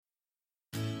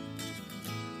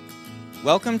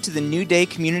Welcome to the New Day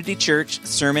Community Church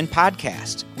Sermon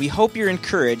Podcast. We hope you're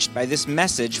encouraged by this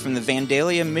message from the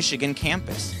Vandalia, Michigan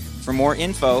campus. For more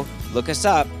info, look us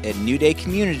up at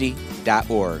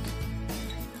newdaycommunity.org.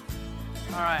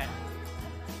 All right.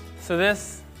 So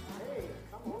this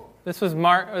was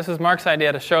Mark's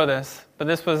idea to show this, but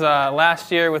this was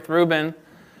last year with Ruben.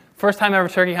 First time ever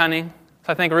turkey hunting,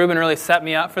 so I think Ruben really set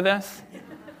me up for this.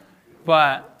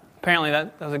 But apparently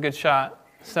that was a good shot.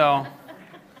 So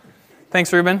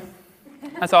thanks, Ruben.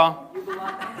 That's all.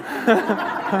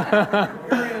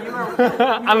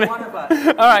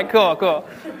 All right, cool.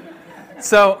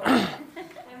 So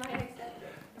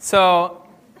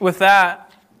with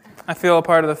that, I feel a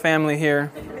part of the family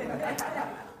here.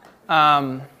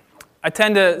 I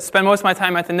tend to spend most of my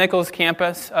time at the Nichols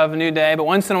campus of New Day, but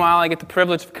once in a while I get the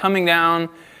privilege of coming down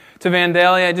to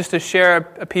Vandalia just to share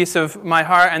a piece of my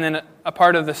heart, and then a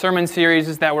part of the sermon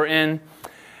series that we're in.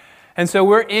 And so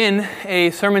we're in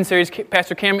a sermon series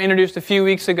Pastor Cam introduced a few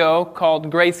weeks ago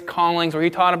called Grace Callings, where he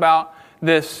taught about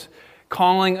this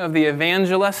calling of the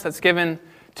evangelist that's given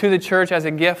to the church as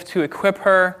a gift to equip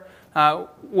her.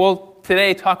 We'll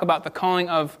today talk about the calling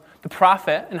of the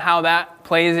prophet and how that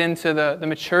plays into the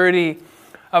maturity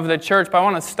of the church. But I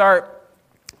want to start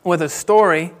with a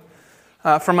story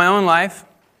from my own life.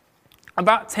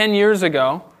 About 10 years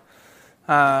ago,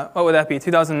 what would that be,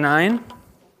 2009?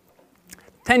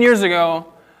 10 years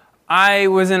ago, I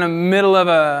was in the middle of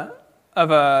a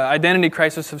identity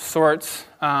crisis of sorts.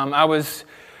 I was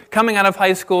coming out of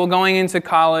high school, going into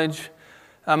college.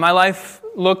 My life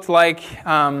looked like,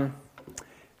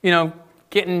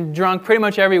 getting drunk pretty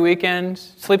much every weekend,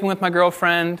 sleeping with my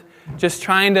girlfriend, just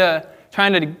trying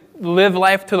to live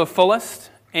life to the fullest.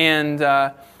 And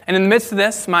in the midst of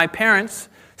this, my parents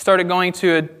started going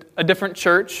to a different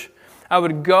church. I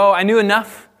would go. I knew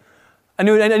enough. I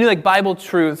knew like Bible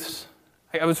truths.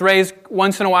 I was raised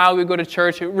once in a while. We'd go to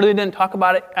church. It really didn't talk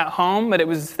about it at home, but it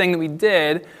was the thing that we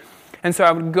did. And so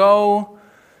I would go.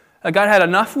 God had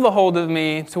enough of a hold of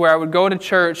me to where I would go to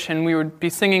church and we would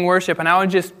be singing worship, and I would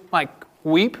just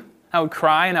weep. I would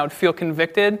cry and I would feel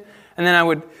convicted. And then I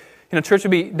would, church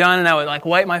would be done and I would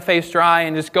wipe my face dry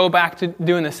and just go back to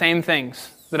doing the same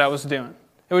things that I was doing.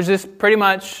 It was just pretty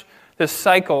much this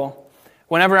cycle.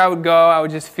 Whenever I would go, I would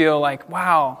just feel like,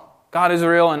 wow, God is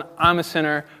real and I'm a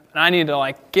sinner, and I need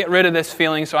to get rid of this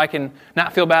feeling so I can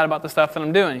not feel bad about the stuff that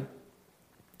I'm doing.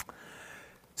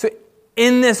 So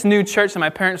in this new church that my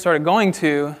parents started going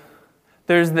to,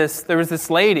 there was this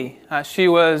lady. She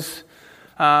was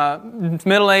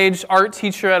middle-aged art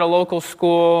teacher at a local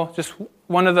school, just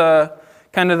one of the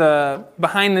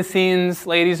behind-the-scenes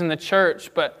ladies in the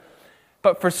church. But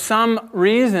for some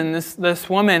reason, this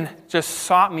woman just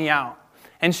sought me out.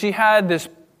 And she had this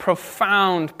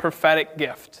profound prophetic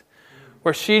gift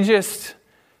where she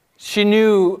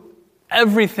knew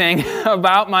everything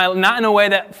about not in a way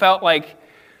that felt like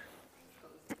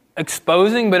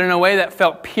exposing, but in a way that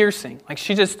felt piercing.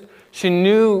 She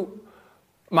knew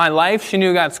my life, she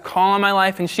knew God's call on my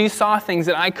life, and she saw things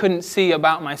that I couldn't see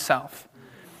about myself.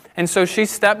 And so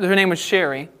her name was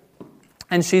Sherry,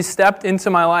 and she stepped into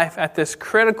my life at this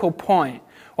critical point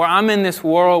where I'm in this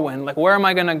whirlwind, where am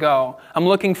I going to go? I'm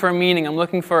looking for meaning, I'm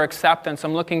looking for acceptance,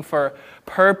 I'm looking for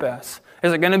purpose.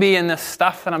 Is it going to be in this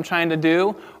stuff that I'm trying to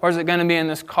do, or is it going to be in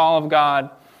this call of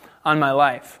God on my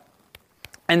life?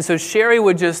 And so Sherry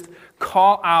would just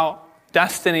call out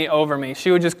destiny over me.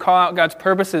 She would just call out God's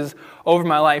purposes over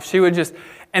my life. She would just,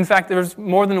 in fact, there was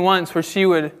more than once where she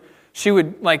would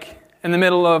in the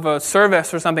middle of a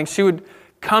service or something, she would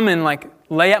come and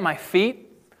lay at my feet.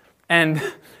 And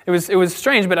it was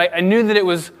strange, but I knew that it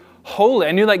was holy.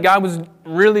 I knew God was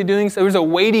really doing so. There was a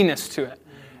weightiness to it.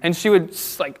 And she would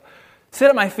sit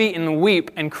at my feet and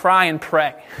weep and cry and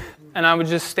pray. And I would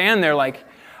just stand there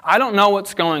I don't know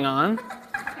what's going on,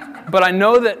 but I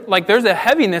know that there's a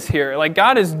heaviness here.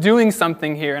 God is doing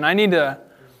something here, and I need to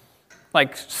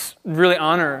really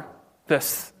honor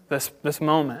this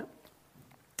moment.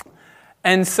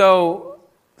 And so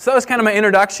that was kind of my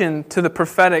introduction to the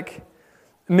prophetic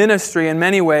ministry in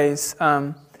many ways.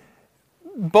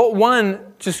 But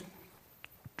one, just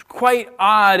quite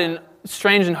odd and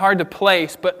strange and hard to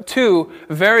place, but two,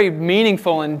 very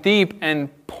meaningful and deep and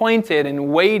pointed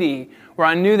and weighty, where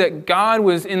I knew that God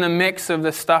was in the mix of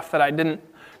the stuff that I didn't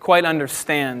quite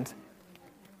understand.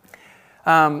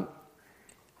 When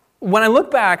I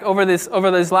look back over these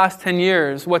last 10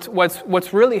 years,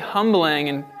 what's really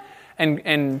humbling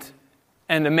and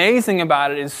amazing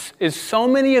about it is so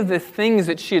many of the things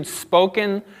that she had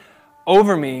spoken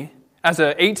over me as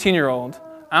an 18-year-old,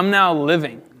 I'm now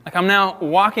living. Like I'm now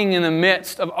walking in the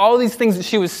midst of all these things that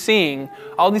she was seeing,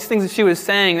 all these things that she was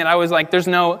saying that I was like, I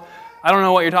don't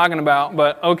know what you're talking about,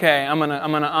 but okay, I'm gonna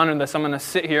honor this. I'm gonna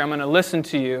sit here. I'm gonna listen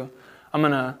to you. I'm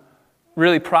gonna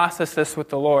really process this with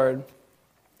the Lord.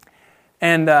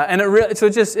 And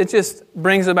it just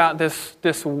brings about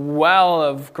this well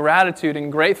of gratitude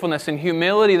and gratefulness and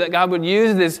humility that God would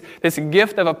use this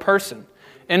gift of a person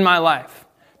in my life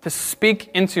to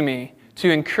speak into me, to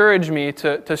encourage me,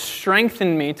 to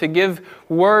strengthen me, to give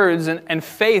words and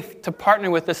faith to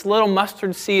partner with this little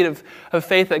mustard seed of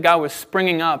faith that God was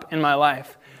springing up in my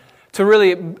life, to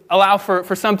really allow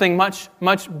for something much,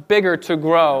 much bigger to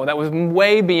grow that was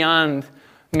way beyond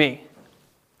me.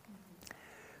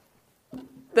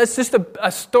 That's just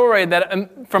a story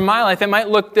that, from my life, it might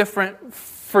look different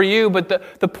for you,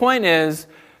 but the point is,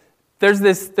 there's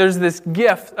this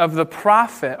gift of the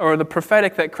prophet or the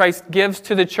prophetic that Christ gives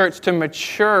to the church to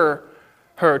mature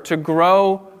her, to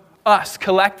grow us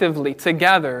collectively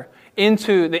together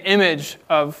into the image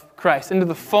of Christ, into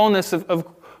the fullness of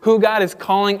who God is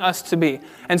calling us to be.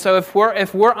 And so if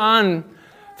we're on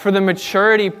for the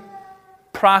maturity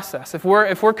process, if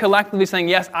we're collectively saying,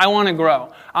 yes, I want to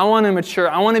grow, I want to mature,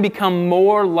 I want to become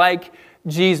more like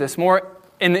Jesus, more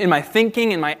in my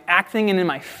thinking, in my acting, and in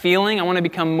my feeling, I want to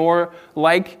become more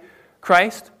like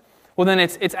Christ, well then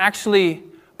it's actually,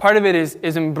 part of it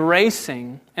is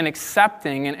embracing and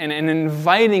accepting and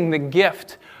inviting the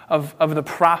gift of the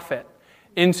prophet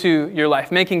into your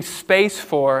life, making space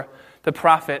for the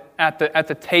prophet at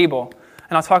the table.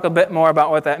 And I'll talk a bit more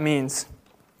about what that means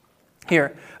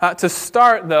here. To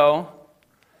start, though,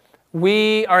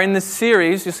 we are in this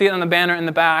series, you see it on the banner in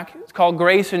the back, it's called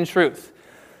Grace and Truth.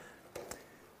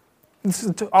 This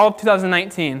is all of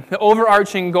 2019. The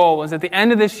overarching goal is at the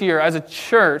end of this year, as a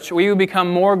church, we would become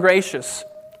more gracious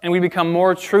and we become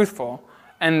more truthful,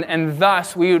 and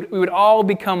thus we would all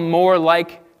become more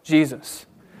like Jesus.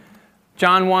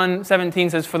 John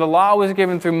 1:17 says, "For the law was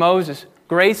given through Moses,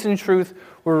 grace and truth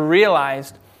were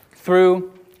realized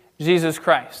through Jesus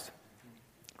Christ."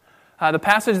 The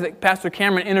passage that Pastor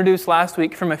Cameron introduced last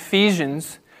week from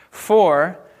Ephesians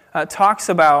 4 talks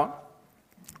about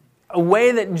a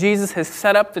way that Jesus has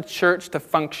set up the church to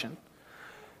function.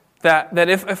 That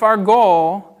if our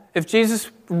goal, if Jesus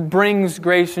brings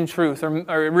grace and truth,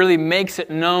 or really makes it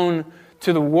known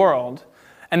to the world,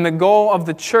 and the goal of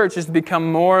the church is to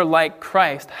become more like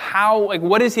Christ,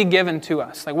 what has He given to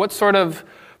us? Like what sort of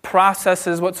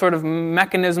processes, what sort of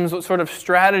mechanisms, what sort of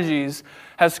strategies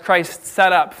has Christ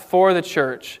set up for the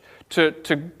church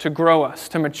to grow us,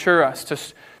 to mature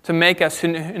us, to make us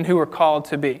who we're called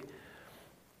to be?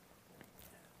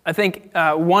 I think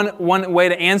one way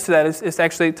to answer that is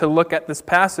actually to look at this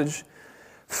passage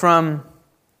from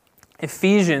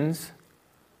Ephesians,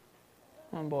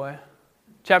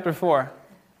 chapter 4.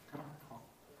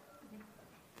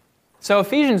 So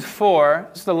Ephesians 4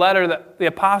 is the letter that the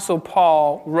Apostle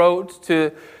Paul wrote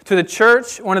to the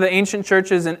church, one of the ancient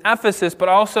churches in Ephesus, but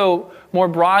also more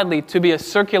broadly to be a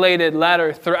circulated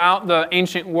letter throughout the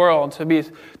ancient world, to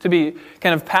be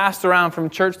kind of passed around from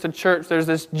church to church. There's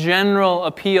this general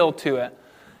appeal to it.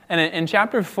 And in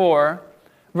chapter 4,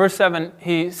 verse 7,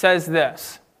 he says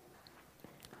this: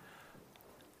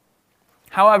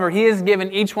 "However, He has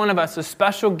given each one of us a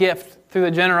special gift through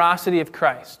the generosity of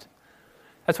Christ."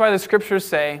 That's why the scriptures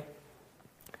say,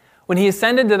 "When He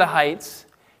ascended to the heights,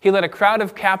 He led a crowd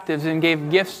of captives and gave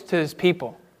gifts to His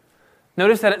people."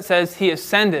 Notice that it says He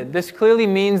ascended. This clearly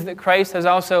means that Christ has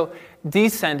also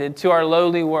descended to our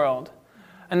lowly world.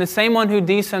 And the same one who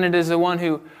descended is the one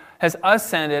who has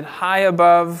ascended high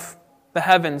above the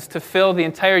heavens to fill the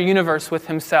entire universe with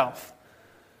Himself.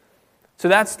 So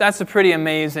that's a pretty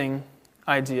amazing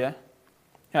idea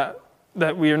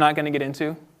that we are not going to get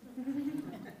into.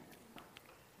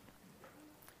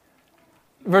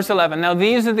 Verse 11, "Now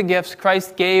these are the gifts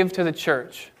Christ gave to the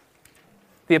church: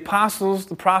 the apostles,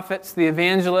 the prophets, the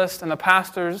evangelists, and the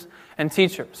pastors and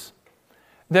teachers.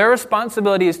 Their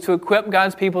responsibility is to equip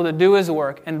God's people to do His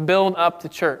work and build up the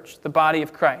church, the body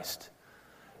of Christ.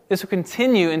 This will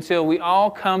continue until we all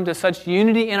come to such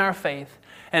unity in our faith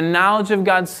and knowledge of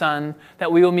God's Son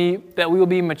that we will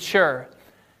be mature."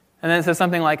 And then it says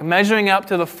something like, "measuring up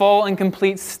to the full and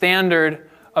complete standard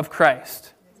of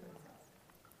Christ."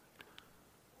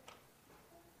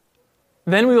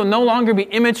 Then we will no longer be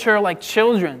immature like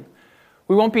children.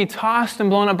 We won't be tossed and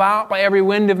blown about by every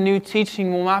wind of new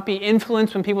teaching. We will not be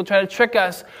influenced when people try to trick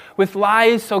us with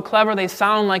lies so clever they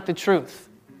sound like the truth.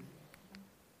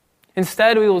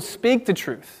 Instead, we will speak the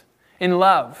truth in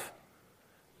love,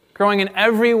 growing in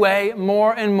every way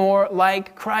more and more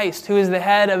like Christ, who is the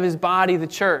head of His body, the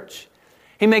church.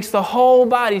 He makes the whole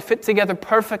body fit together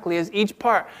perfectly as each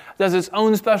part does its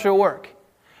own special work.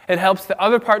 It helps the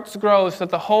other parts grow so that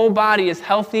the whole body is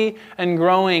healthy and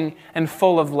growing and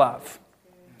full of love.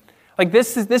 Like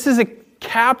this is a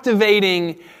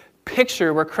captivating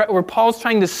picture where Paul's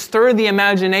trying to stir the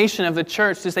imagination of the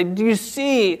church to say, do you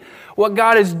see what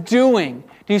God is doing?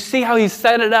 Do you see how He's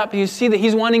set it up? Do you see that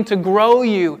He's wanting to grow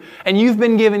you? And you've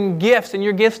been given gifts, and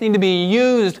your gifts need to be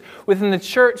used within the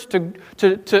church so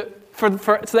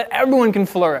that everyone can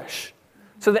flourish,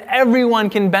 so that everyone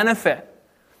can benefit.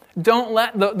 Don't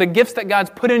let the gifts that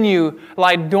God's put in you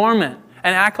lie dormant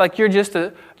and act like you're just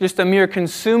a mere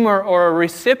consumer or a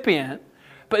recipient,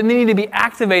 but they need to be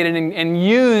activated and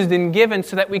used and given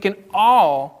so that we can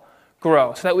all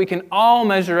grow, so that we can all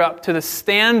measure up to the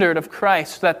standard of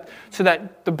Christ, so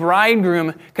that the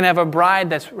bridegroom can have a bride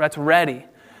that's ready,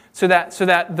 so that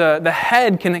the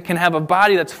head can have a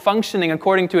body that's functioning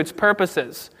according to its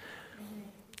purposes.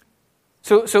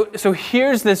 So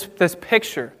here's this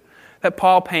picture that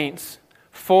Paul paints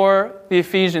for the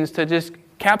Ephesians to just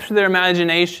capture their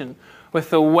imagination with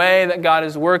the way that God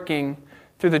is working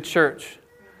through the church.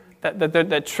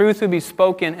 That truth would be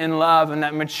spoken in love, and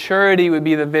that maturity would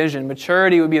be the vision.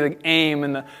 Maturity would be the aim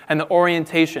and the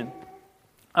orientation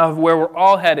of where we're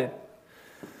all headed.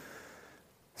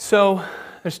 So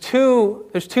there's two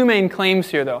main claims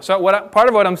here, though. So part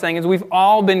of what I'm saying is we've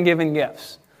all been given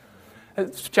gifts.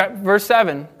 Verse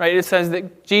 7, right? It says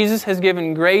that Jesus has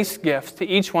given grace gifts to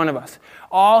each one of us.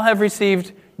 All have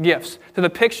received gifts. So the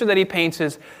picture that he paints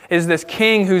is this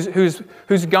king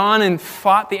who's gone and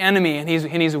fought the enemy, and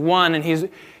he's won, and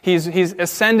he's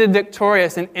ascended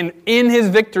victorious, and in his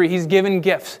victory he's given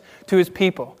gifts to his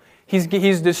people. He's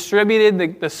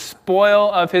distributed the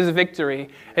spoil of his victory,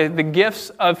 the gifts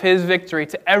of his victory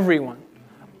to everyone.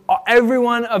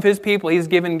 Everyone of his people he's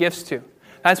given gifts to.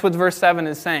 That's what verse 7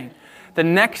 is saying. The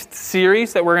next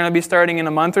series that we're going to be starting in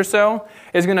a month or so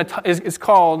is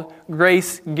called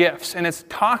Grace Gifts. And it's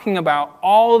talking about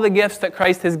all the gifts that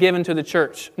Christ has given to the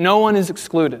church. No one is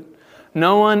excluded.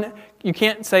 You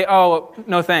can't say, oh,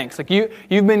 no thanks. Like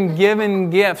you've been given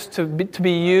gifts to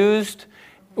be used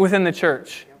within the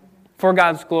church for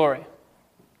God's glory.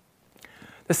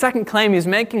 The second claim he's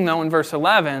making, though, in verse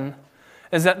 11,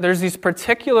 is that there's these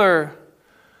particular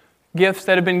gifts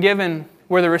that have been given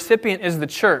where the recipient is the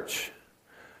church.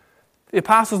 The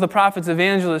apostles, the prophets,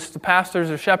 evangelists, the pastors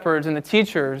or shepherds, and the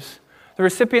teachers, the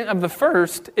recipient of the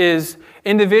first is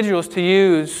individuals to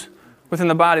use within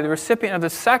the body. The recipient of the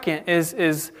second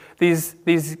is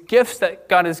these gifts that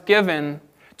God has given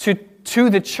to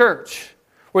the church,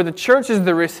 where the church is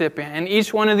the recipient. And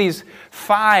each one of these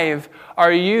 5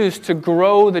 are used to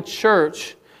grow the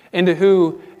church into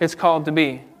who it's called to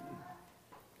be.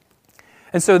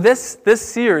 And so this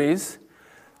series,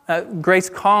 Grace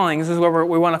Callings, is where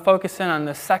we want to focus in on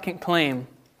the second claim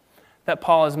that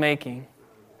Paul is making.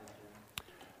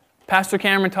 Pastor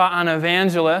Cameron taught on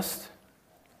evangelist.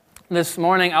 This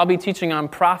morning I'll be teaching on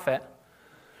prophet.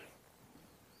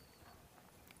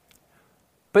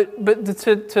 But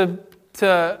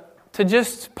to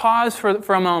just pause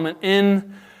for a moment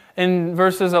in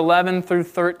verses 11 through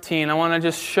 13, I want to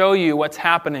just show you what's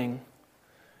happening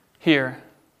here.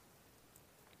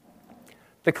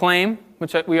 The claim,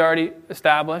 which we already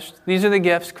established, these are the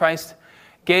gifts Christ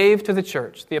gave to the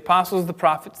church: the apostles, the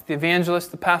prophets, the evangelists,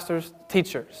 the pastors, the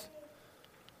teachers.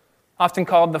 Often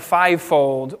called the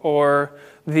fivefold, or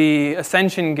the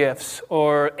ascension gifts,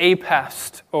 or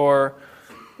apest, or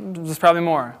there's probably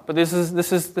more. But this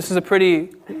is a pretty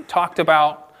talked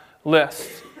about list.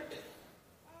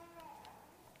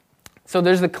 So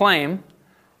there's the claim.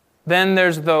 Then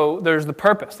there's the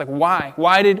purpose. Like why?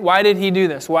 Why did he do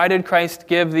this? Why did Christ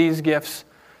give these gifts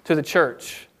to the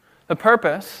church? The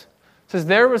purpose says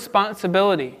their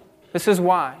responsibility, this is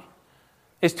why,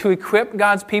 is to equip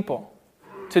God's people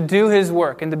to do His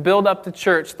work and to build up the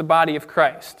church, the body of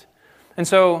Christ. And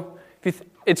so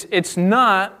it's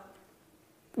not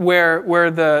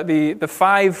where the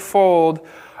fivefold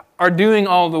are doing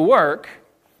all the work,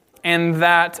 and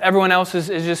that everyone else is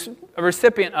just a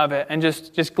recipient of it and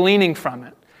just gleaning from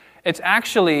it. It's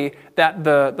actually that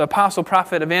the apostle,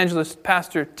 prophet, evangelist,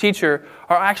 pastor, teacher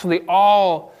are actually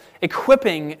all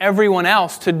equipping everyone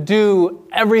else to do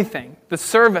everything, the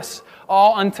service,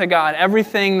 all unto God,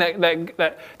 everything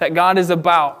that God is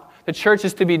about, the church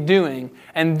is to be doing.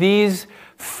 And these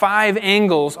 5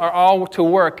 angles are all to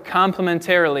work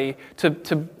complementarily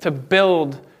to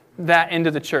build that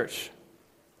into the church.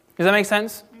 Does that make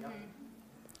sense?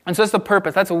 And so that's the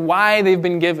purpose. That's why they've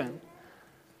been given,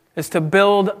 is to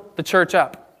build the church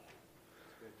up.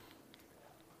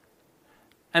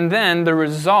 And then the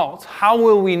result, how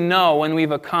will we know when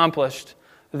we've accomplished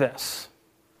this?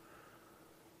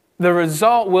 The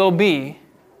result will be,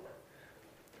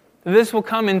 this will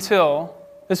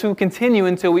continue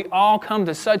until we all come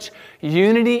to such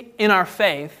unity in our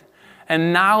faith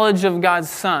and knowledge of God's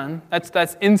Son.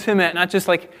 That's intimate, not just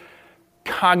like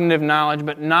cognitive knowledge,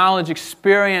 but knowledge,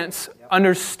 experience,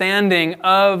 understanding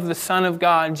of the Son of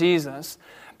God, Jesus,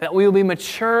 that we will be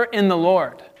mature in the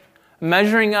Lord,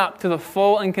 measuring up to the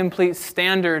full and complete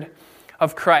standard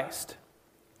of Christ.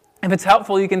 If it's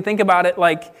helpful, you can think about it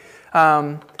like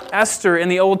Esther in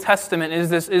the Old Testament is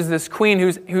this queen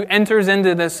who enters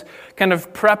into this kind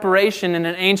of preparation in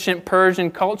an ancient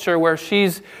Persian culture where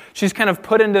she's kind of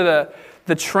put into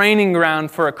the training ground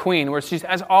for a queen, where she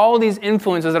has all these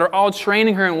influences that are all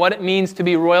training her in what it means to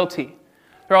be royalty.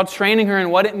 They're all training her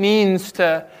in what it means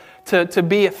to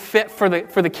be a fit for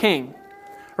the king,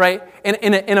 right?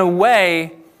 In a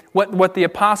way, what the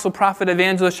apostle, prophet,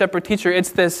 evangelist, shepherd, teacher, it's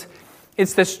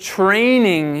this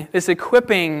training, this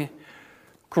equipping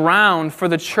ground for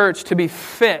the church to be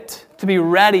fit, to be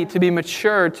ready, to be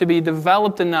mature, to be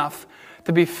developed enough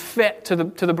to be fit to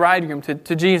the bridegroom,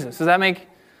 to Jesus. Does that make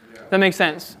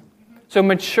sense? So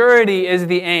maturity is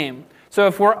the aim. So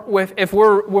if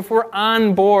we're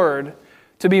on board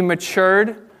to be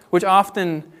matured, which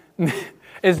often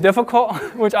is difficult,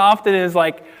 which often is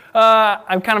like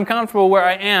I'm kind of comfortable where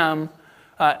I am.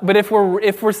 But if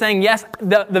we're saying yes,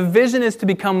 the vision is to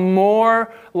become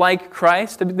more like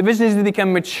Christ. The vision is to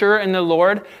become mature in the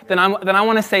Lord. Then I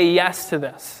want to say yes to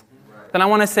this. Right. Then I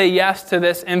want to say yes to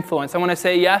this influence. I want to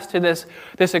say yes to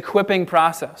this equipping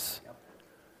process.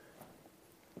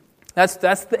 That's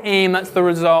the aim. That's the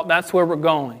result. That's where we're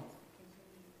going.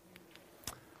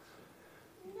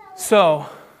 So,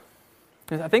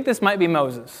 I think this might be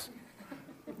Moses.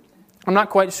 I'm not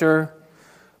quite sure,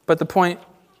 but the point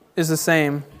is the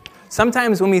same.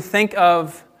 Sometimes when we think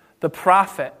of the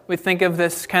prophet, we think of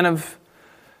this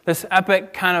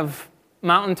epic kind of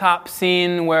mountaintop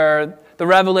scene where the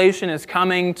revelation is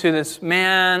coming to this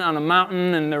man on a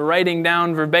mountain and they're writing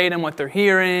down verbatim what they're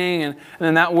hearing, and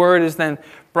then that word is then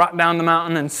brought down the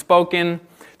mountain and spoken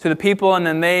to the people, and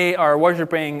then they are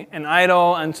worshiping an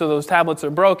idol, and so those tablets are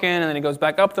broken, and then it goes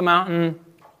back up the mountain.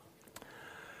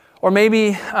 Or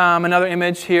maybe another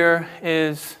image here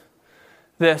is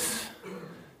this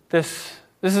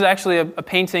is actually a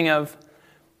painting of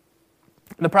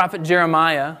the prophet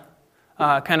Jeremiah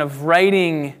kind of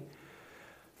writing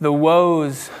the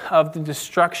woes of the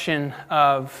destruction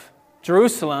of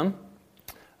Jerusalem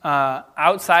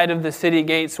outside of the city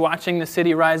gates, watching the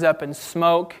city rise up in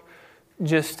smoke,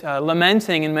 just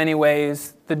lamenting in many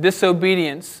ways the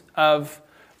disobedience of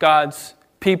God's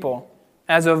people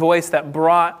as a voice that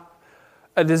brought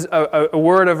a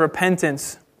word of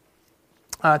repentance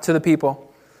to the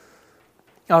people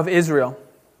of Israel.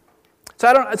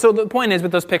 So the point is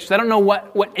with those pictures, I don't know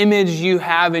what image you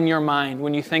have in your mind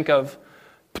when you think of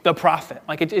the prophet.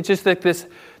 Like it's just like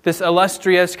this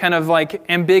illustrious kind of like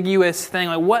ambiguous thing.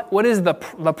 Like what is the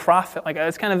prophet? Like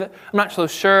it's kind of, I'm not so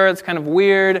sure. It's kind of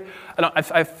weird.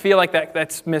 I feel like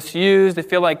that's misused. I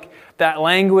feel like that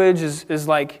language is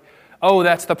like, oh,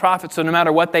 that's the prophet. So no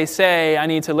matter what they say, I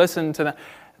need to listen to them.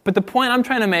 But the point I'm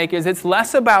trying to make is it's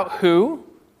less about who,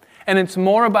 and it's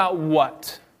more about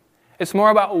what. It's more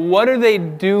about what are they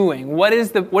doing? What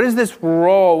is this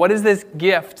role? What is this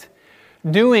gift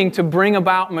doing to bring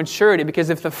about maturity?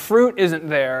 Because if the fruit isn't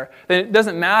there, then it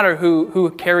doesn't matter who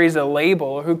carries a label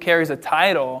or who carries a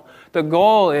title. The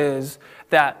goal is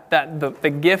that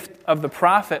the gift of the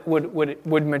prophet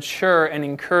would mature and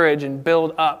encourage and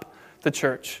build up the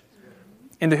church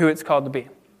into who it's called to be.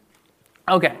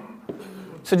 Okay,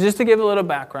 so just to give a little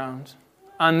background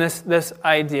on this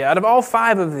idea, out of all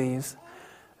 5 of these,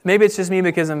 maybe it's just me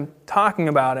because I'm talking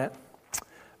about it,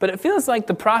 but it feels like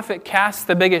the prophet casts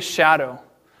the biggest shadow,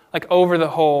 like over the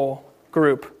whole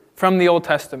group from the Old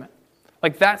Testament.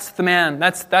 Like that's the man,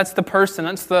 that's the person,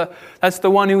 that's the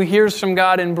one who hears from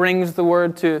God and brings the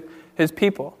word to his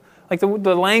people. Like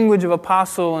the language of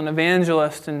apostle and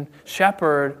evangelist and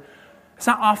shepherd, it's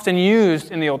not often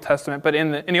used in the Old Testament, but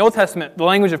in the Old Testament, the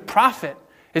language of prophet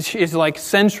is like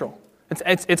central.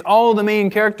 It's all the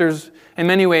main characters in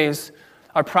many ways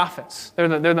are prophets. They're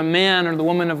the man or the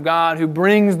woman of God who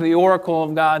brings the oracle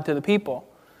of God to the people.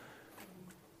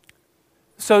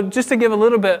 So just to give a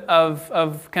little bit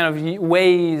of kind of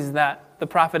ways that the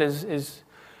prophet is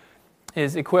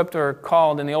equipped or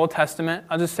called in the Old Testament,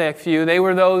 I'll just say a few. They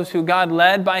were those who God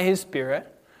led by His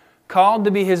Spirit, called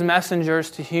to be His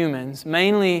messengers to humans,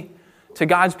 mainly to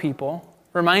God's people,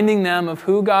 reminding them of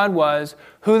who God was,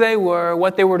 who they were,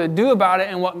 what they were to do about it,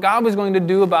 and what God was going to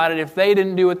do about it if they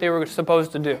didn't do what they were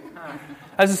supposed to do.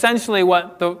 That's essentially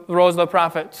what the roles of the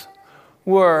prophets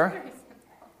were.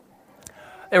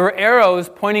 They were arrows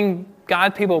pointing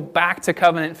God's people back to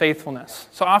covenant faithfulness.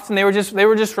 So often they were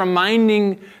just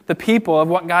reminding the people of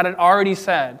what God had already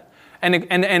said, and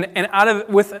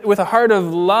with a heart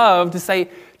of love to say,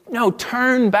 no,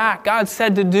 turn back. God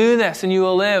said to do this and you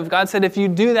will live. God said if you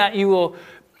do that you will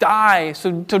die.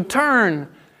 So to turn,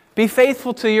 be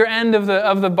faithful to your end of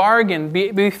the bargain.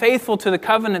 Be faithful to the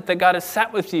covenant that God has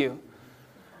set with you.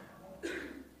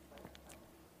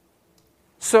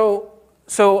 So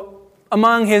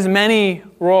among his many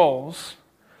roles,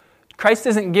 Christ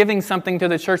isn't giving something to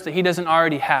the church that he doesn't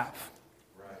already have.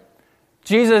 Right.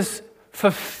 Jesus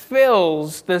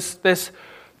fulfills this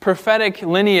prophetic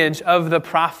lineage of the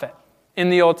prophet in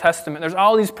the Old Testament. There's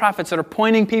all these prophets that are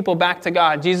pointing people back to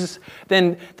God. Jesus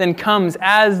then comes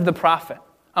as the prophet,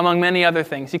 among many other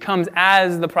things. He comes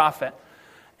as the prophet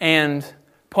and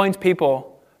points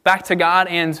people back to God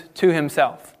and to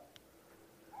himself.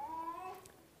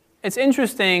 It's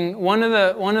interesting. One of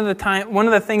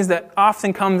the things that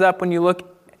often comes up when you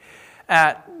look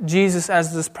at Jesus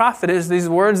as this prophet is these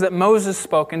words that Moses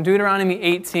spoke in Deuteronomy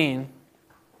 18,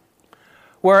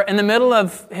 where in the middle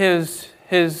of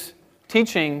his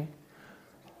teaching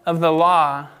of the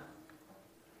law,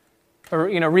 or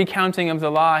recounting of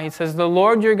the law, he says, "The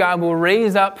Lord your God will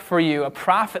raise up for you a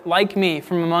prophet like me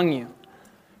from among you,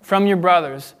 from your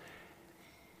brothers.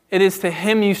 It is to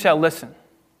him you shall listen."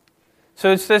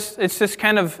 So it's this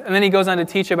kind of, and then he goes on to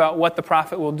teach about what the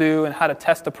prophet will do and how to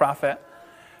test the prophet.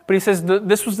 But he says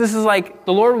this is like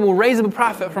the Lord will raise up a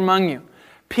prophet from among you.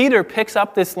 Peter picks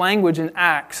up this language in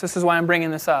Acts. This is why I'm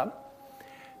bringing this up.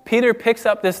 Peter picks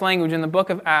up this language in the book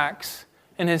of Acts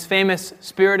in his famous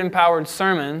Spirit-empowered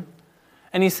sermon,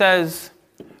 and he says,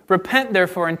 "Repent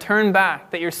therefore and turn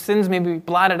back, that your sins may be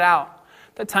blotted out,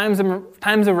 that times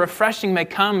of refreshing may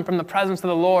come from the presence of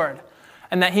the Lord,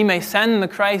 and that he may send the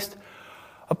Christ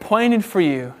appointed for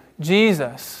you,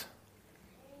 Jesus,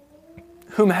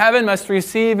 whom heaven must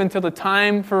receive until the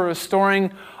time for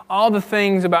restoring all the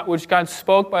things about which God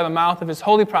spoke by the mouth of his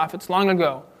holy prophets long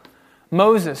ago.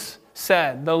 Moses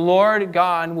said, 'The Lord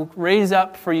God will raise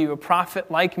up for you a prophet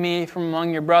like me from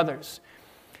among your brothers.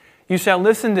 You shall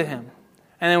listen to him,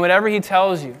 and in whatever he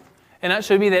tells you. And that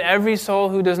should be that every soul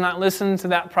who does not listen to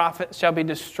that prophet shall be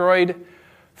destroyed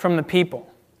from the people.'"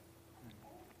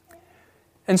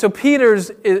 And so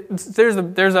there's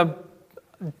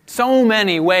so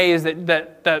many ways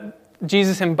that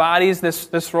Jesus embodies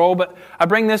this role, but I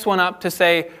bring this one up to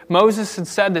say Moses had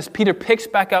said this. Peter picks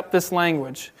back up this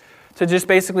language to just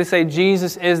basically say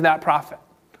Jesus is that prophet,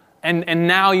 and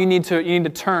now you need to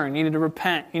turn, you need to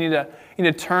repent, you need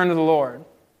to turn to the Lord.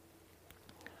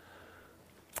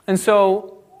 And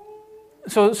so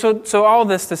all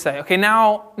this to say, okay,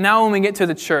 now when we get to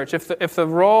the church, if the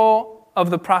role of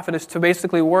the prophet is to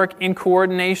basically work in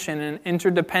coordination and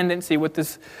interdependency with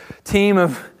this team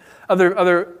of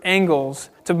other angles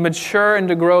to mature and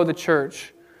to grow the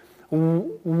church,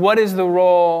 what is the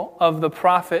role of the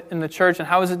prophet in the church, and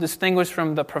how is it distinguished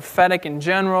from the prophetic in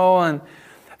general? And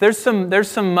there's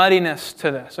some muddiness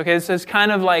to this. Okay, this is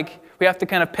kind of like we have to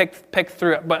kind of pick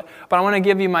through it, but I want to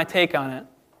give you my take on it.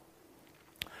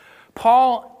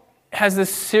 Paul has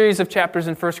this series of chapters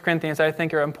in 1 Corinthians that I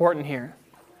think are important here.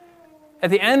 At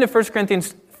the end of 1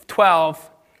 Corinthians 12,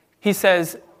 he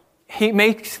says, he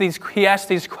asks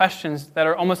these questions that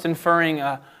are almost inferring,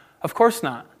 of course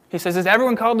not. He says, is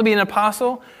everyone called to be an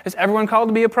apostle? Is everyone called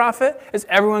to be a prophet? Is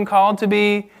everyone called to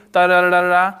be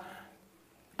da-da-da-da-da?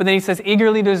 But then he says,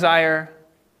 eagerly desire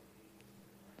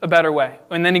a better way.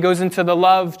 And then he goes into the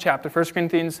love chapter, 1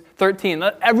 Corinthians 13.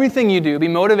 Let everything you do be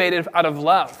motivated out of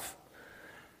love.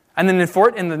 And then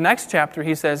in the next chapter,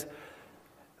 he says,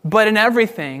 but in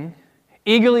everything,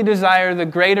 eagerly desire the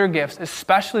greater gifts,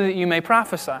 especially that you may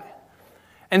prophesy.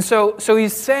 And so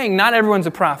he's saying not everyone's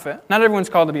a prophet, not everyone's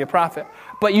called to be a prophet,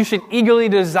 but you should eagerly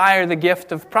desire the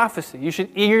gift of prophecy. You should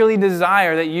eagerly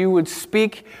desire that you would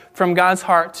speak from God's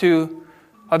heart to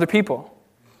other people.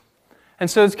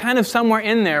 And so it's kind of somewhere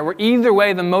in there where either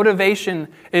way the motivation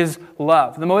is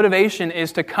love. The motivation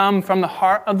is to come from the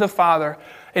heart of the Father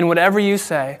in whatever you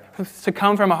say, to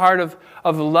come from a heart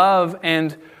of love,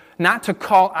 and not to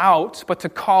call out, but to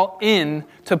call in,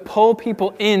 to pull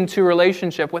people into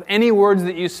relationship with any words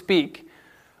that you speak,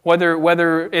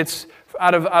 whether it's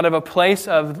out of a place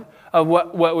of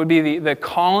what would be the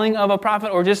calling of a prophet,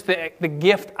 or just the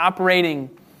gift operating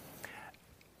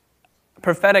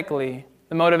prophetically.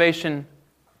 The motivation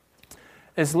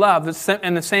is love.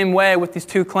 In the same way with these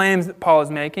two claims that Paul is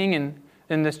making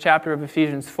in this chapter of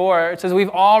Ephesians 4, it says we've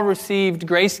all received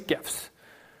grace gifts.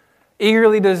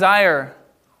 Eagerly desire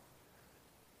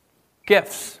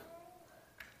gifts.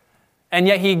 And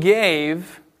yet he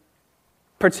gave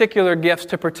particular gifts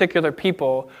to particular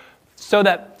people so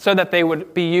that they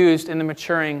would be used in the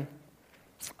maturing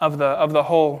of the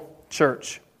whole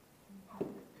church.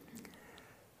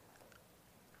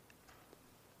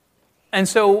 And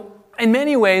so, in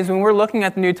many ways, when we're looking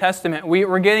at the New Testament,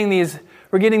 we're getting these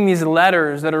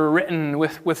letters that are written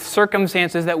with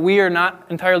circumstances that we are not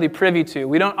entirely privy to.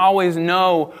 We don't always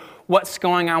know what's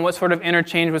going on, what sort of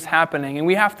interchange was happening. And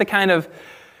we have to kind of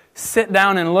sit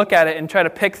down and look at it and try to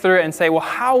pick through it and say, well,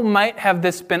 how might have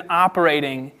this been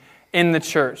operating in the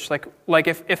church? Like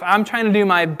if I'm trying to do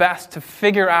my best to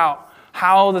figure out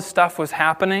how the stuff was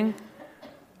happening,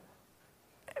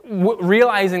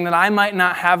 realizing that I might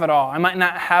not have it all. I might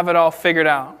not have it all figured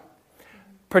out.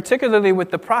 Particularly with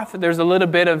the prophet, there's a little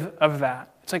bit of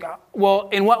that. It's like, well,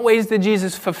 in what ways did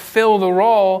Jesus fulfill the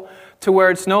role to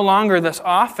where it's no longer this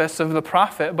office of the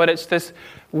prophet, but it's this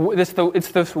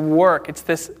work, it's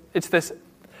this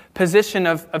position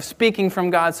of speaking from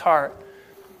God's heart.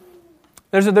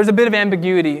 There's a bit of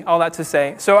ambiguity, all that to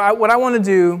say. So what I want to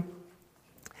do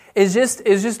is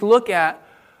just look at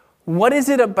what is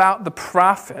it about the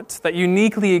prophet that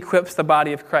uniquely equips the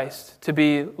body of Christ to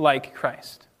be like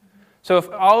Christ? So if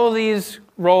all of these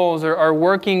roles are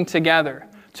working together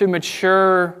to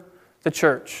mature the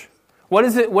church, what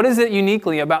is it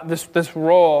uniquely about this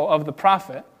role of the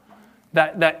prophet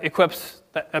that equips,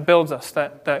 that builds us,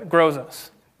 that grows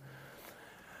us?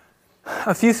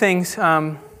 A few things.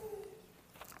 I'll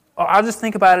just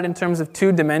think about it in terms of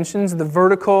two dimensions: the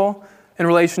vertical in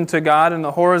relation to God and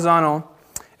the horizontal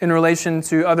in relation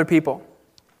to other people.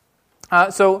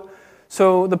 So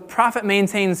the prophet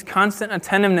maintains constant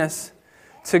attentiveness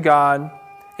to God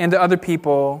and to other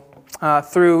people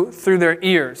through their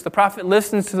ears. The prophet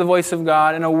listens to the voice of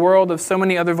God in a world of so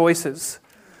many other voices.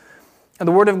 And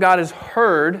the word of God is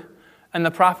heard, and the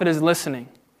prophet is listening.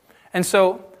 And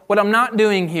so what I'm not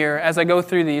doing here as I go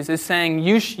through these is saying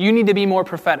you need to be more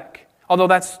prophetic. Although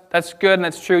that's good and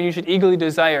that's true, and you should eagerly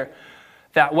desire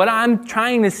that. What I'm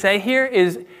trying to say here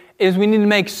is we need to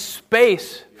make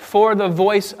space for the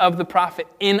voice of the prophet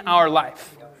in our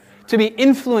life. To be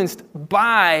influenced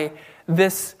by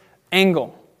this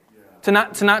angle. To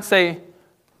not say,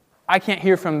 I can't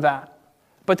hear from that.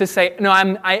 But to say,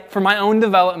 no, for my own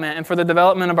development and for the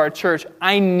development of our church,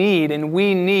 I need and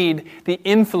we need the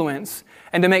influence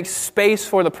and to make space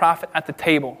for the prophet at the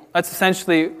table. That's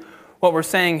essentially what we're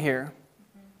saying here.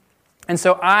 And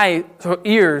so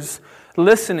ears,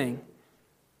 listening.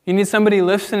 You need somebody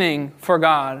listening for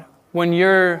God when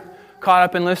you're caught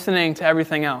up in listening to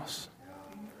everything else.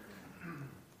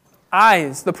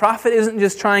 Eyes. The prophet isn't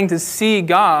just trying to see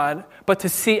God, but to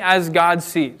see as God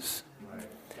sees.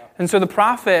 And so the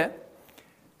prophet,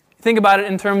 think about it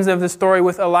in terms of the story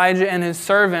with Elijah and his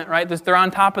servant, right? They're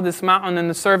on top of this mountain, and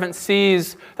the servant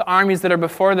sees the armies that are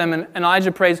before them, and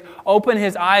Elijah prays, open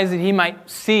his eyes that he might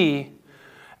see.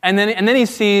 And then he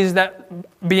sees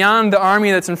that beyond the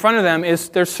army that's in front of them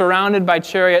they're surrounded by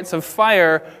chariots of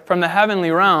fire from the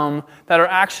heavenly realm that are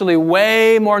actually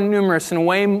way more numerous and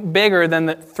way bigger than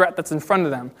the threat that's in front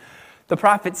of them. The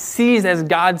prophet sees as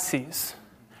God sees.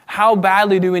 How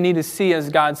badly do we need to see as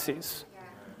God sees?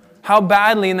 How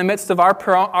badly, in the midst of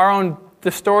our own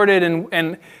distorted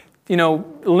and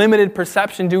limited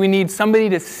perception, do we need somebody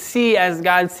to see as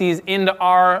God sees into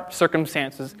our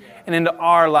circumstances and into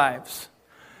our lives?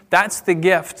 That's the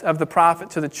gift of the prophet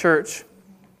to the church.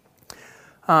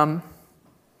 Mouth.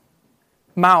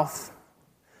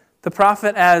 The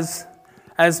prophet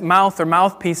as mouth or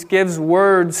mouthpiece gives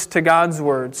words to God's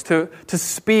words, to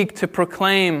speak, to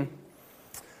proclaim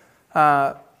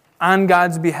on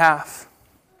God's behalf.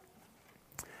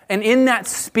 And in that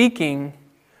speaking,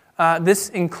 this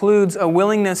includes a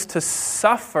willingness to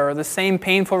suffer the same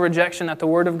painful rejection that the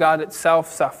Word of God itself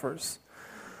suffers.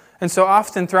 And so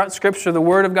often throughout Scripture, the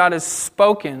Word of God is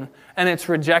spoken and it's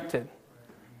rejected.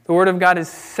 The Word of God is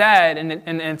said and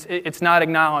it's not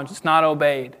acknowledged, it's not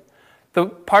obeyed. The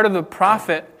part of the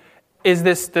prophet is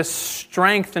this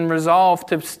strength and resolve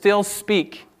to still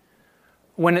speak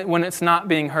when it's not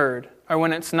being heard, or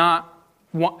when it's not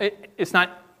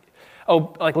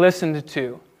listened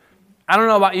to. I don't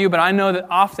know about you, but I know that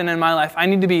often in my life I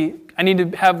need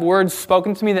to have words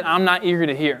spoken to me that I'm not eager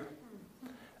to hear.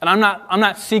 And I'm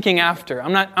not seeking after.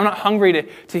 I'm not hungry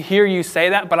to hear you say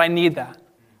that, but I need that.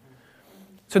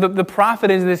 So the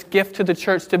prophet is this gift to the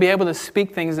church to be able to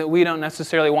speak things that we don't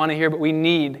necessarily want to hear, but we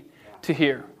need to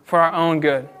hear for our own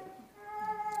good.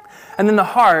 And then the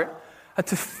heart,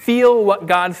 to feel what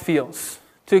God feels,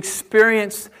 to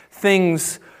experience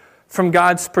things from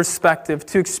God's perspective,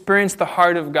 to experience the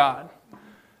heart of God.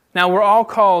 Now, we're all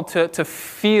called to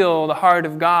feel the heart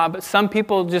of God, but some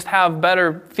people just have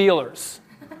better feelers,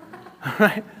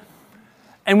 right?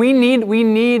 And we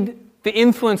need the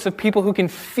influence of people who can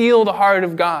feel the heart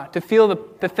of God, to feel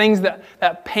the things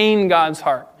that pain God's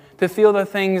heart, to feel the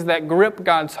things that grip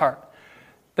God's heart,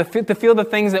 to feel the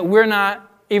things that we're not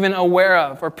even aware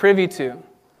of or privy to.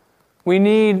 We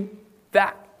need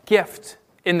that gift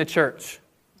in the church.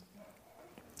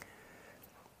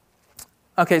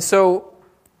 Okay, so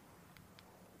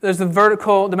there's the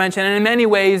vertical dimension, and in many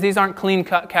ways, these aren't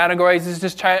clean-cut categories. This is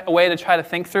just a way to try to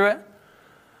think through it.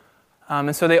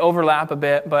 And so they overlap a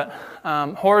bit, but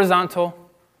horizontal,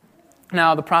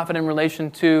 now the prophet in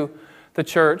relation to the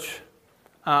church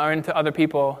or into other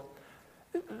people.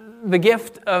 The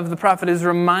gift of the prophet is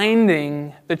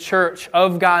reminding the church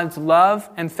of God's love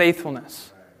and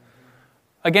faithfulness.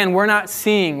 Again, we're not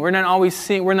always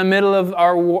seeing, we're in the middle of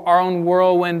our own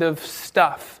whirlwind of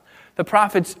stuff. The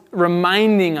prophet's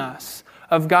reminding us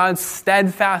of God's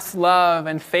steadfast love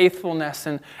and faithfulness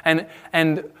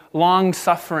and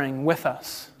long-suffering with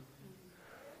us.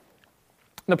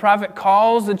 The prophet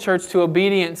calls the church to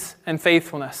obedience and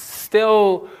faithfulness,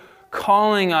 still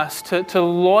calling us to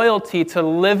loyalty, to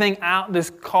living out this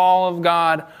call of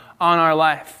God on our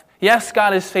life. Yes,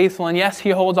 God is faithful, and yes,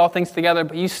 He holds all things together,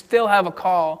 but you still have a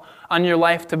call on your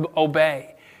life to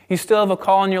obey. You still have a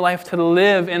call in your life to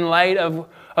live in light of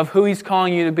who He's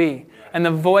calling you to be. And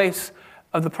the voice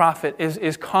of the prophet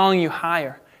is calling you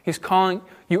higher. He's calling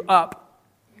you up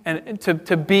and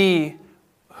to be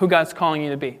who God's calling you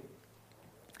to be.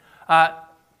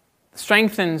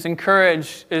 Strengthens,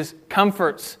 encourages,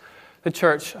 comforts the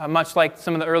church, much like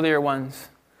some of the earlier ones.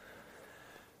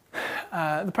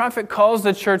 The prophet calls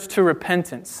the church to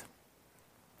repentance.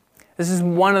 This is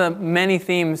one of the many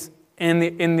themes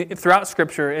throughout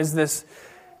Scripture. Is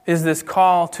this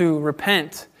call to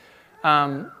repent?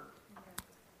 And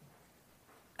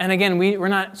again, we're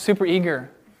not super eager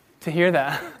to hear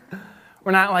that.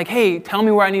 We're not like, hey, tell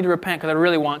me where I need to repent because I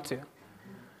really want to.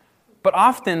 But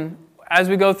often, as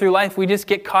we go through life, we just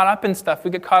get caught up in stuff.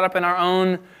 We get caught up in our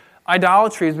own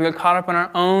idolatries. We get caught up in our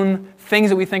own things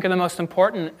that we think are the most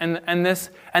important. And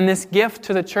this gift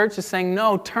to the church is saying,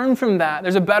 no, turn from that.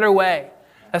 There's a better way.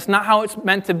 That's not how it's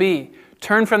meant to be.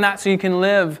 Turn from that so you can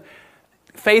live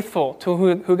faithful to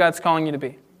who God's calling you to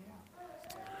be.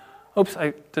 Oops,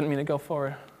 I didn't mean to go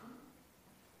forward.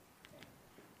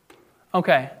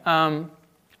 Okay.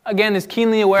 Again, is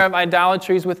keenly aware of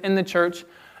idolatries within the church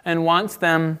and wants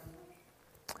them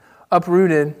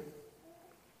uprooted.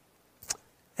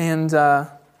 And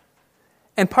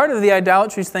part of the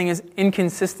idolatries thing is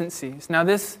inconsistencies. Now,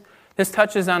 this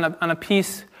touches on a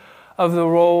piece of the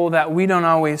role that we don't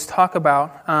always talk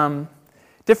about.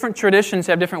 Different traditions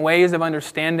have different ways of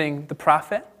understanding the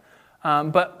prophet.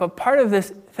 But part of this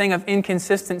thing of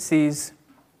inconsistencies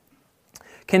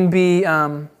can be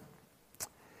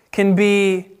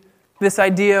this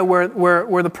idea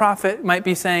where the prophet might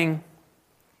be saying,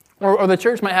 or the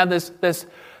church might have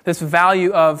this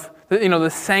value of the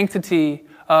sanctity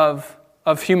of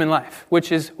human life,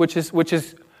 which is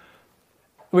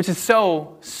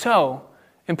so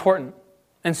important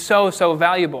and so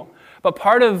valuable. But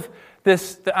part of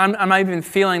this, I'm even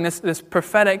feeling this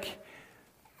prophetic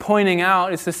pointing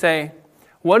out is to say,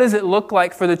 what does it look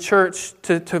like for the church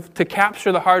to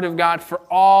capture the heart of God for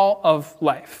all of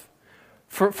life?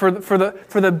 For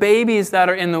the babies that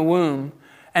are in the womb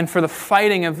and for the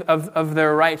fighting of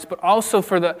their rights, but also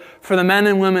for the men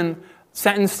and women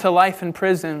sentenced to life in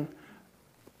prison,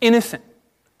 innocent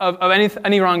of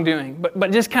any wrongdoing,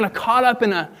 but just kind of caught up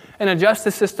in a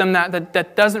justice system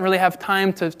that doesn't really have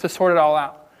time to sort it all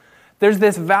out. There's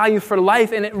this value for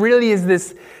life, and it really is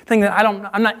this thing that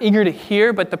I'm not eager to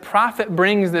hear, but the prophet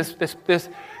brings this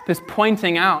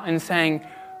pointing out and saying,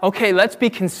 okay, let's be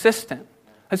consistent.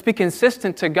 Let's be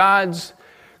consistent to God's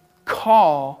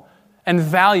call and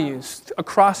values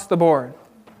across the board.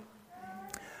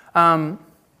 And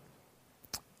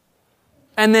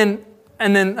then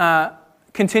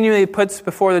continually puts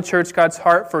before the church God's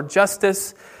heart for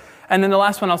justice. And then the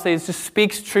last one I'll say is just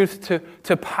speaks truth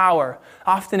to power.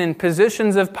 Often in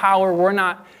positions of power, we're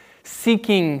not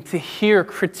seeking to hear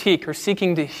critique or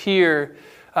seeking to hear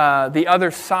the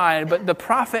other side, but the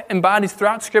prophet embodies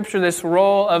throughout Scripture this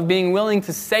role of being willing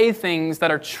to say things that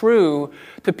are true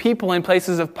to people in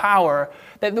places of power,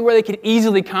 where they could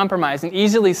easily compromise and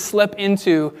easily slip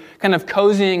into kind of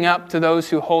cozying up to those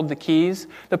who hold the keys.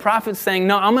 The prophet's saying,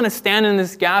 no, I'm going to stand in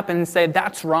this gap and say,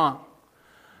 that's wrong.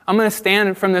 I'm going to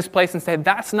stand from this place and say,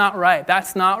 that's not right.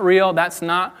 That's not real. That's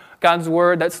not God's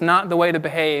word. That's not the way to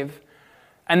behave.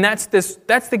 And that's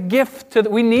the gift.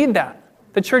 We need that.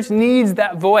 The church needs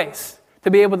that voice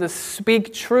to be able to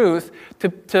speak truth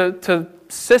to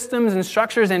systems and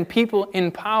structures and people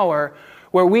in power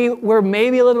where we're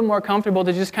maybe a little more comfortable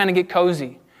to just kind of get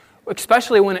cozy,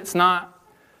 especially when it's not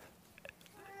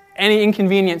any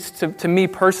inconvenience to me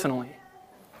personally.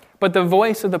 But the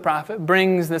voice of the prophet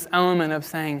brings this element of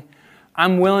saying,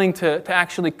 I'm willing to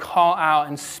actually call out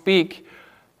and speak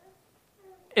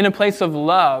in a place of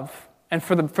love and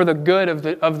for the good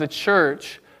of the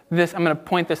church. I'm going to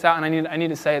point this out, and I need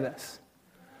to say this.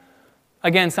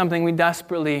 Again, something we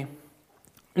desperately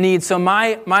need. So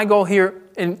my goal here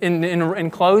in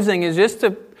closing is just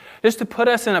to put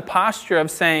us in a posture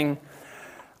of saying,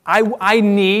 I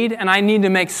need to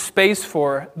make space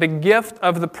for the gift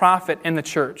of the prophet in the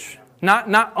church.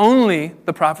 Not only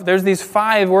the prophet. There's these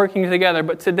 5 working together,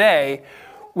 but today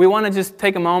we want to just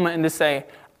take a moment and to say,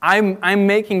 I'm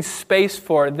making space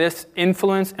for this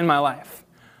influence in my life.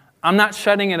 I'm not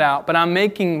shutting it out, but I'm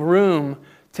making room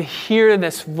to hear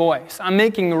this voice. I'm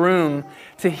making room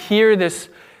to hear this,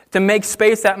 to make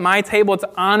space at my table to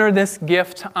honor this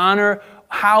gift, to honor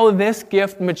how this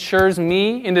gift matures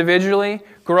me individually,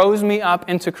 grows me up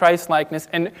into Christ-likeness,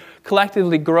 and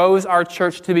collectively grows our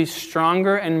church to be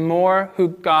stronger and more who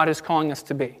God is calling us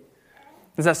to be.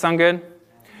 Does that sound good?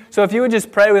 So if you would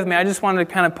just pray with me, I just wanted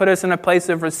to kind of put us in a place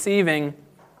of receiving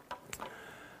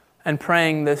and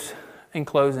praying this in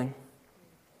closing.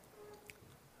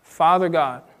 Father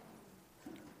God,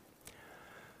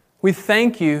 we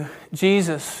thank you,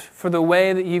 Jesus, for the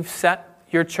way that you've set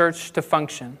your church to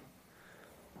function,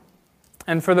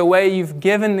 and for the way you've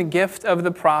given the gift of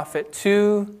the prophet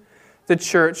to the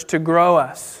church to grow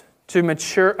us, to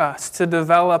mature us, to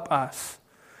develop us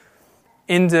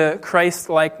into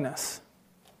Christ-likeness.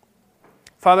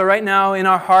 Father, right now in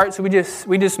our hearts, we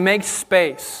just make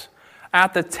space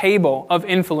at the table of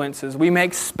influences. We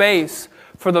make space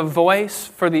for the voice,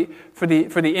 for the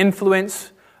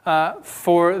influence,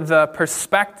 for the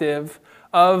perspective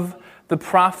of the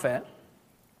prophet.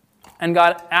 And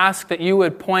God, ask that you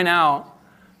would point out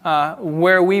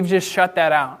where we've just shut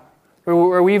that out,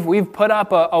 where we've put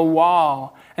up a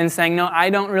wall and saying, no,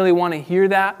 I don't really want to hear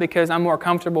that because I'm more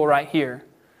comfortable right here.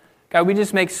 God, we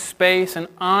just make space and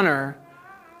honor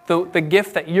the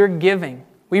gift that you're giving.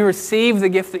 We receive the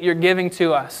gift that you're giving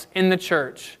to us in the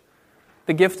church,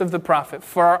 the gift of the prophet,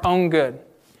 for our own good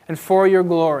and for your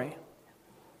glory.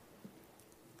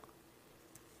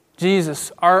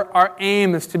 Jesus, our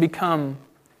aim is to become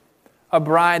a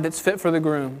bride that's fit for the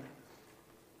groom.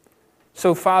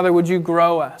 So, Father, would you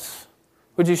grow us?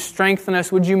 Would you strengthen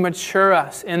us? Would you mature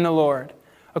us in the Lord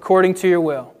according to your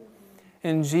will?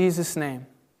 In Jesus' name,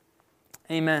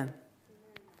 amen.